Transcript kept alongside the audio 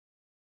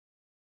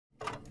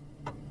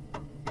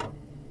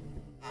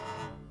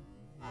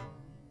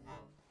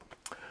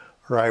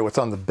right, what's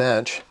on the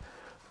bench.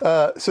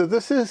 So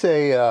this is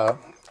a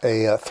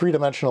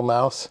three-dimensional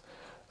mouse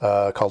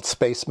called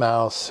Space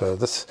Mouse. So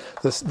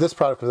this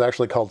product was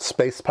actually called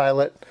Space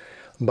Pilot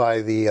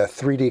by the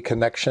 3D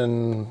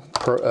Connection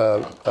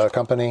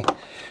company.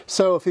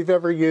 So if you've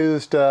ever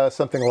used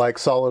something like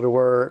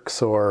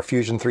SolidWorks or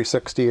Fusion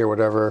 360 or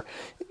whatever,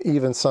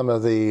 even some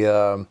of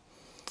the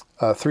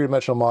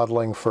three-dimensional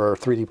modeling for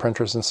 3D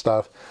printers and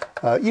stuff,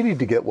 you need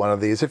to get one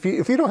of these. If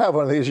you don't have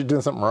one of these, you're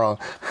doing something wrong.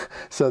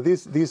 So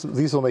these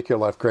will make your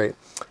life great.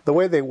 The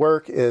way they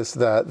work is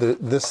that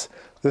this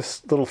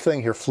little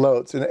thing here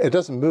floats, and it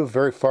doesn't move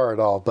very far at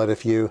all. But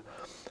if you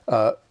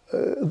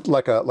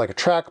like a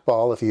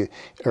trackball,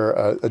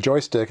 or a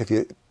joystick, if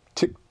you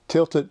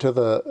tilt it to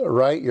the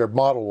right, your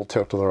model will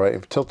tilt to the right.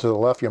 If you tilt to the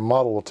left, your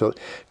model will tilt.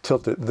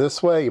 Tilt it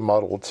this way, your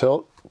model will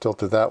tilt.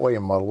 Tilt it that way,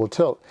 your model will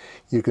tilt.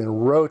 You can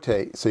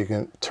rotate, so you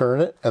can turn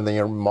it, and then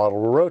your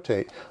model will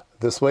rotate.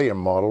 This way, your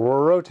model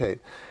will rotate.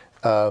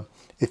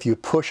 If you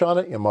push on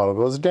it, your model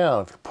goes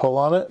down. If you pull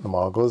on it, the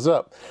model goes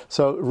up.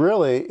 So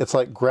really, it's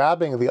like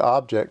grabbing the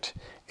object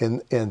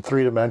in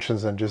 3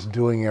 dimensions and just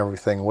doing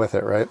everything with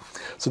it, right?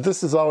 So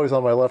this is always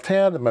on my left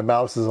hand, and my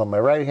mouse is on my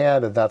right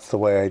hand, and that's the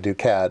way I do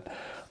CAD.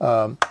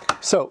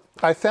 So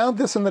I found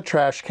this in the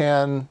trash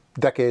can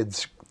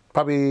decades,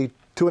 probably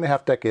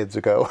 2.5 decades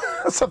ago,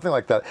 something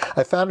like that.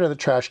 I found it in the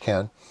trash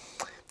can,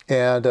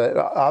 and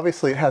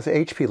obviously it has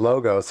an HP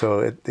logo, so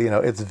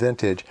it's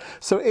vintage.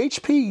 So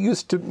HP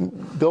used to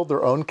build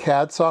their own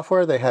CAD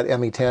software. They had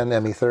ME10,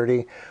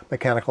 ME30,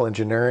 mechanical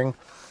engineering,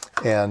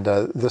 and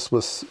this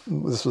was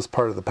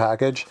part of the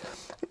package.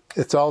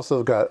 It's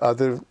also got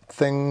other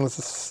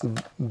things,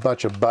 a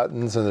bunch of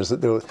buttons, and there's an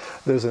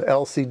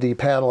LCD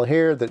panel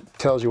here that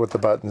tells you what the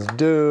buttons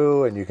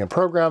do, and you can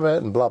program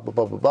it, and blah, blah,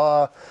 blah, blah,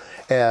 blah.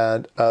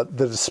 And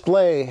the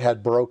display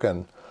had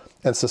broken.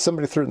 And so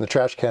somebody threw it in the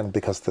trash can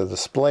because the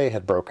display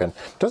had broken.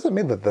 Doesn't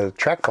mean that the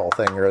trackball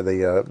thing or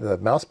the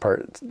mouse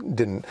part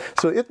didn't.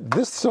 So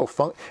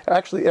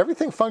actually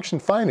everything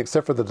functioned fine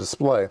except for the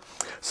display.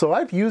 So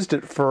I've used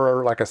it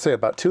for, like I say,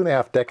 about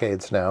 2.5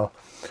 decades now.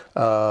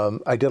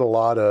 I did a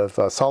lot of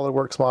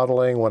SolidWorks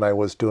modeling when I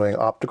was doing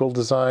optical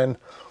design,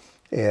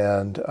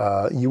 and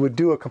you would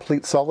do a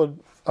complete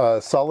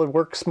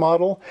SolidWorks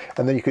model,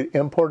 and then you could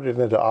import it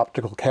into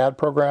optical CAD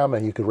program,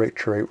 and you could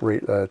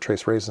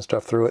trace rays and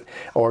stuff through it,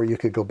 or you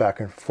could go back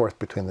and forth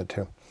between the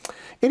two.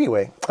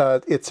 Anyway,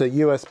 it's a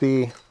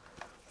USB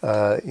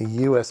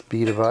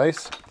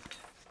device,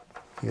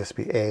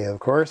 USB-A, of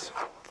course.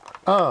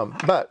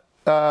 But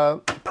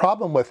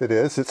problem with it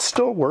is it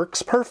still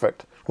works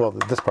perfect. Well,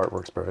 this part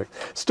works perfect.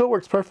 Still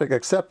works perfect,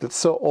 except it's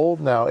so old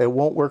now, it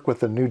won't work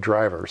with the new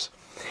drivers.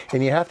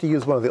 And you have to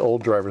use one of the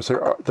old drivers.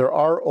 There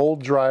are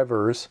old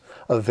drivers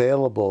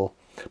available,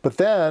 but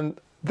then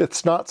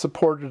it's not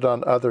supported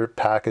on other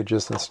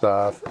packages and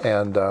stuff.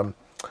 And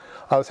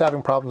I was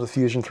having problems with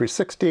Fusion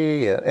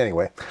 360.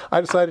 Anyway,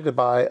 I decided to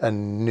buy a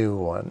new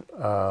one.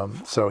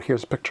 So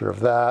here's a picture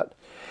of that.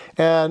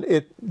 And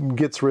it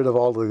gets rid of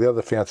all of the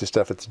other fancy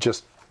stuff. It's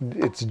just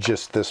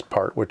this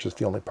part, which is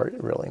the only part you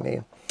really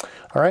need.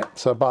 All right,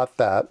 so I bought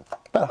that.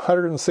 About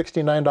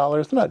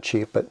 $169. Not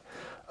cheap, but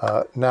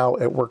now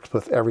it works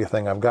with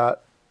everything I've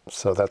got,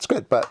 so that's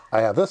good. But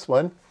I have this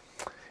one,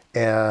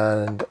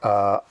 and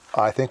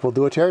I think we'll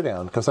do a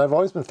teardown, because I've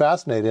always been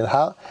fascinated.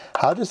 How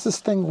does this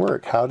thing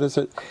work? How does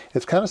it?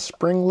 It's kind of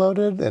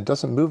spring-loaded. It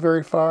doesn't move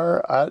very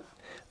far.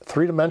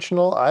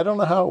 Three-dimensional. I don't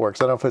know how it works.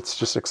 I don't know if it's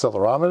just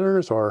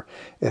accelerometers or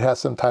it has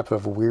some type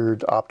of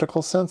weird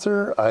optical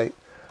sensor. I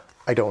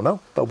don't know,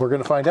 but we're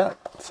going to find out.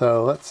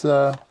 So let's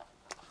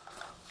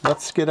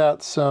get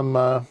out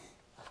some.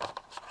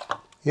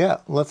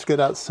 Let's get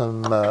out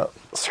some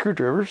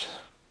screwdrivers.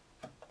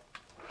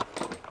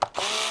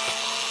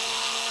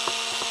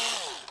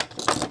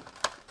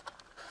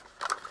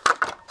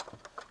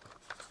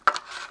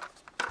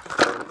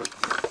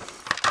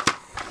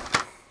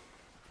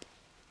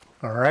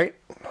 All right,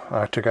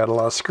 I took out a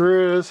lot of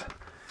screws,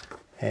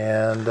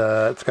 and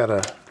it's got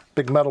a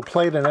big metal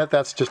plate in it.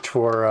 That's just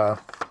for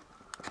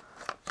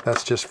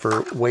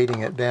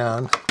weighting it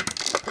down.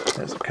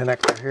 There's a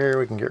connector here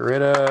we can get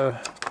rid of,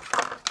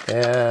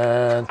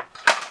 and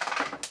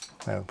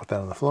I'll put that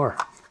on the floor.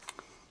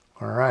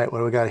 All right, what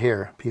do we got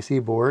here?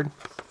 PC board.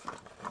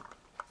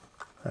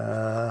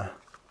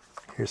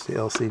 Here's the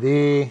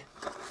LCD.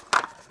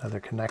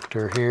 Another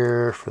connector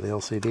here for the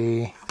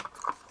LCD.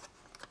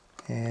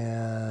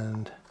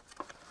 And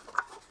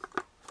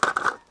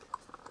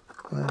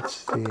let's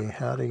see,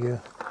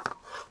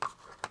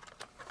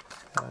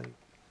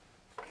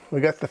 we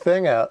got the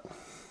thing out.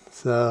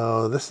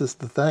 So this is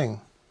the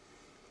thing.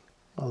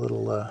 A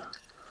little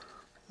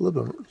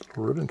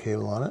ribbon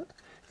cable on it.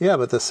 Yeah,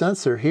 but the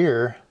sensor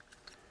here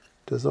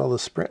does all the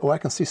spring. Oh, I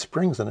can see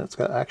springs in it. It's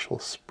got actual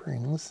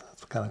springs.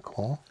 That's kind of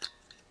cool.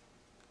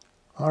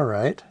 All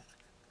right.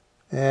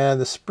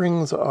 And the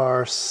springs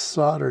are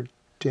soldered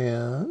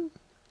in.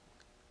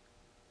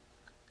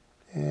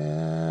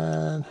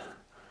 And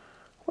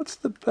what's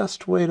the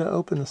best way to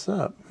open this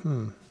up?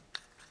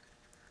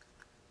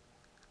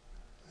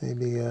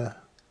 Maybe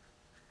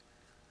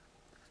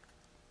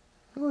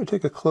Let me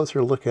take a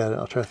closer look at it.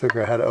 I'll try to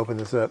figure out how to open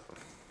this up.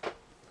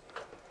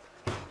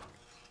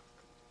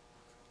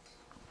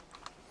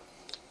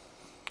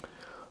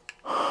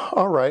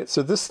 All right,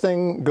 so this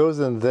thing goes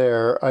in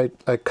there. I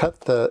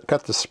cut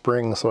the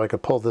spring so I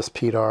could pull this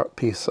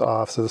piece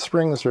off. So the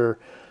springs are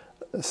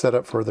set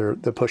up for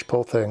the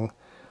push-pull thing.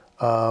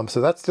 So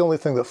that's the only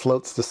thing that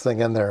floats this thing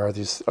in there are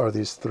these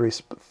three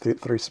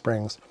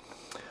springs.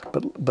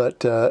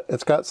 But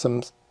it's got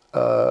some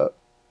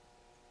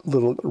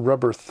little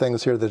rubber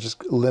things here that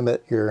just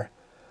limit your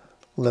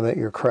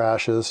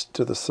crashes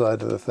to the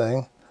side of the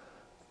thing,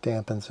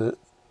 dampens it.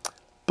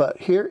 But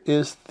here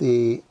is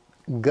the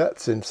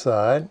guts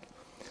inside.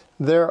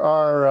 There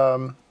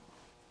are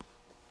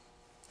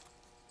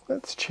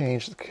let's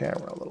change the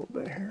camera a little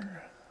bit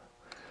here.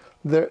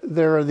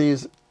 There are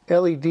these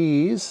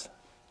LEDs,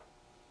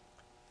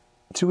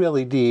 2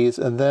 LEDs,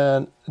 and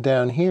then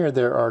down here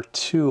there are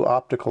 2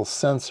 optical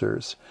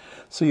sensors.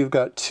 So you've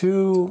got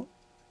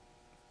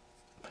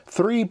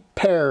 3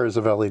 pairs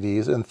of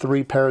LEDs and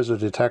 3 pairs of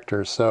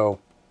detectors. So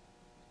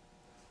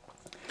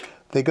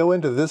they go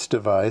into this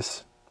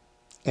device,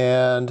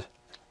 and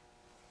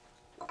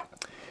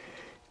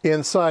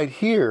inside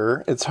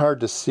here, it's hard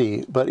to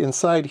see, but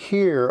inside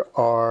here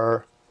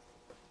are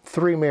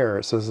 3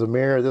 mirrors. So there's a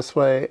mirror this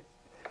way,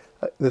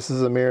 this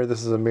is a mirror,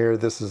 this is a mirror,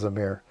 this is a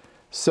mirror.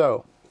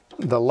 So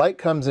the light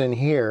comes in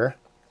here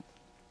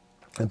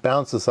and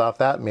bounces off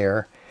that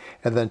mirror,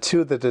 and then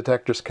 2 of the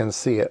detectors can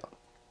see it.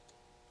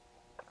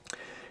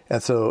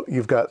 And so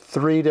you've got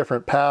 3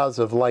 different paths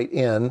of light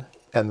in,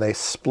 and they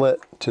split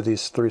to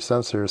these 3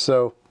 sensors.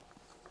 So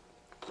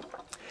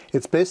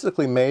it's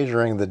basically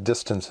measuring the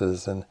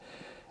distances, and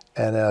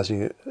as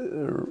you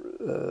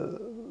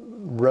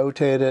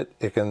rotate it,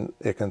 it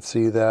can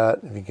see that.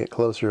 If you get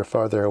closer or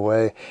farther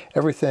away,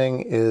 everything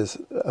is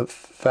a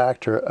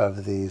factor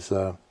of these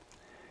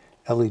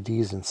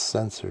LEDs and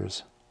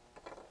sensors.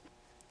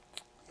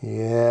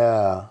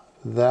 Yeah,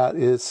 that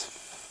is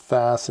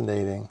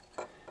fascinating.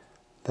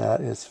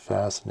 That is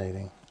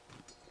fascinating.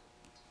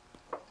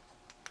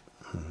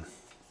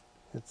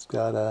 It's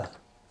got a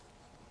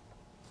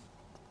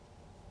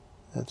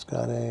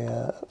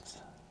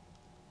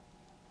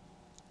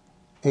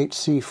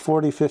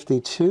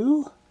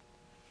HC4052.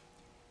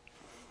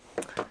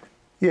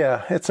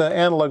 Yeah, it's an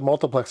analog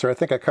multiplexer. I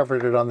think I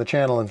covered it on the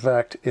channel. In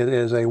fact, it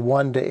is a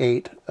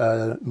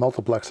 1-to-8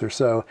 multiplexer.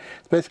 So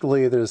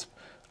basically there's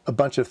a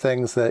bunch of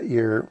things that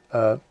you're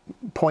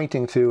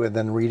pointing to and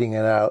then reading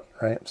it out,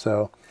 right?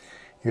 So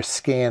you're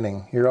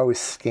scanning. You're always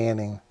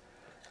scanning,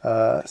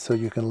 so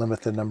you can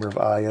limit the number of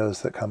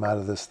IOs that come out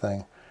of this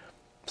thing.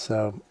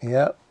 So,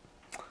 yeah,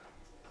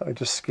 I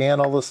just scan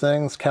all those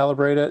things,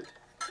 calibrate it,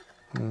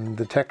 and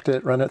detect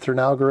it, run it through an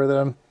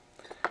algorithm.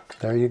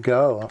 There you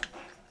go.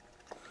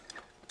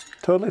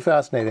 Totally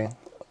fascinating.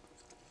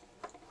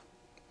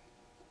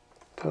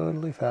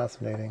 Totally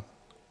fascinating.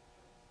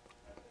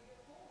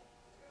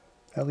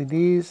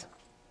 LEDs,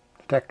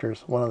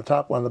 detectors, one on the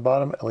top, one on the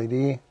bottom,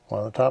 LED,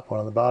 one on the top, one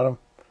on the bottom,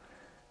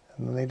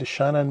 and then they just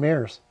shine on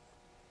mirrors.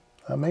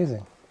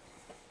 Amazing.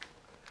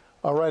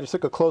 All right, I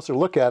took a closer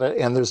look at it,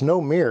 and there's no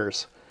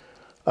mirrors.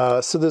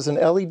 So there's an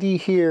LED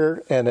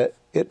here, and it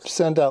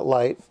sends out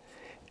light,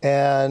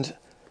 and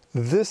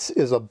this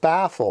is a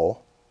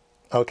baffle,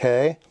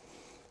 okay?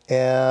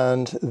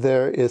 And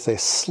there is a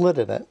slit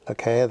in it,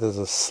 okay? There's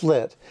a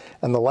slit,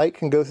 and the light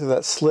can go through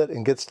that slit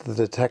and gets to the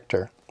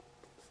detector.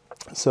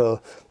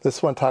 So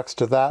this one talks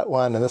to that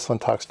one, and this one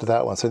talks to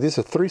that one. So these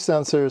are 3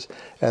 sensors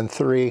and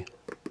 3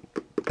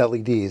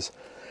 LEDs.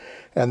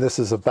 And this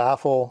is a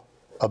baffle,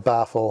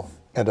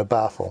 and a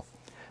baffle.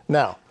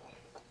 Now,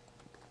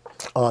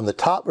 on the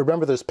top,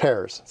 remember there's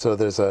pairs. So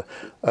there's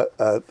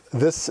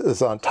this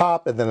is on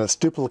top, and then it's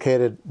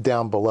duplicated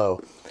down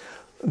below.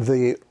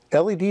 The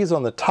LEDs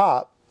on the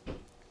top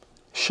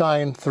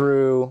shine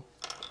through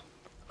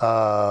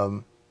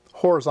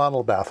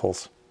horizontal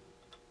baffles.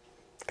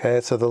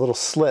 Okay, so the little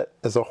slit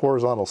is a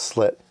horizontal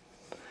slit,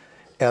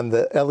 and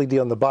the LED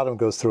on the bottom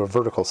goes through a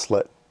vertical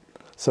slit.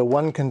 So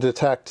one can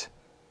detect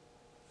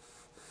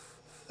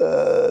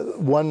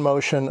one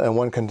motion, and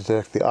one can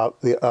detect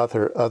the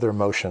other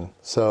motion.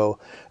 So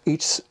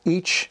each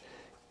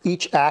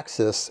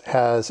axis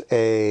has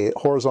a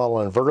horizontal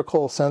and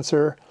vertical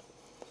sensor.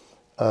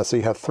 So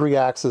you have 3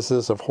 axes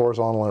of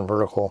horizontal and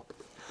vertical.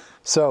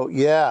 So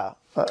yeah,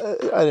 I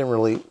didn't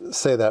really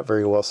say that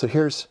very well. So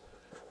here's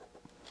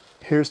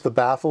the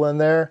baffle in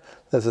there.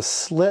 There's a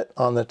slit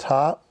on the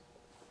top,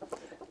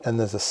 and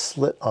there's a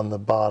slit on the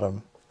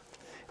bottom.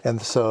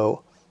 And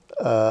so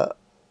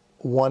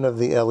one of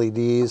the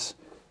LEDs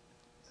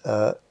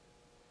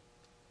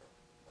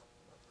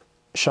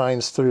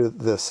shines through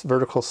this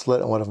vertical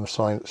slit, and one of them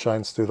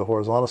shines through the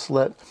horizontal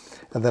slit.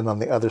 And then on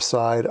the other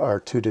side are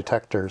 2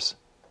 detectors.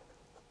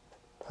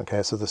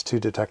 Okay, so those 2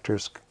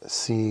 detectors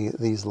see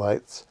these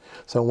lights.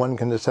 So one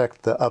can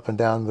detect the up and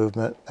down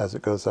movement as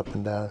it goes up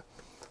and down,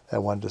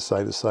 and one to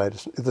side. This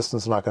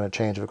one's not going to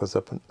change if it goes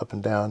up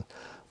and down,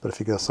 but if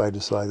you go side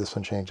to side, this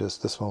one changes.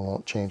 This one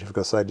won't change if it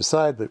goes side to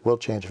side, but it will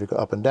change if you go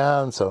up and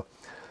down. So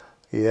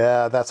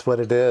Yeah, that's what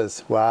it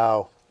is.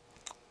 Wow.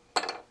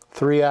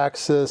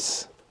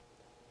 3-axis.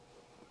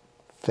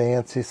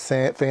 Fancy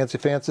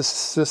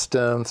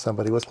system.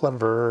 Somebody was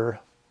clever.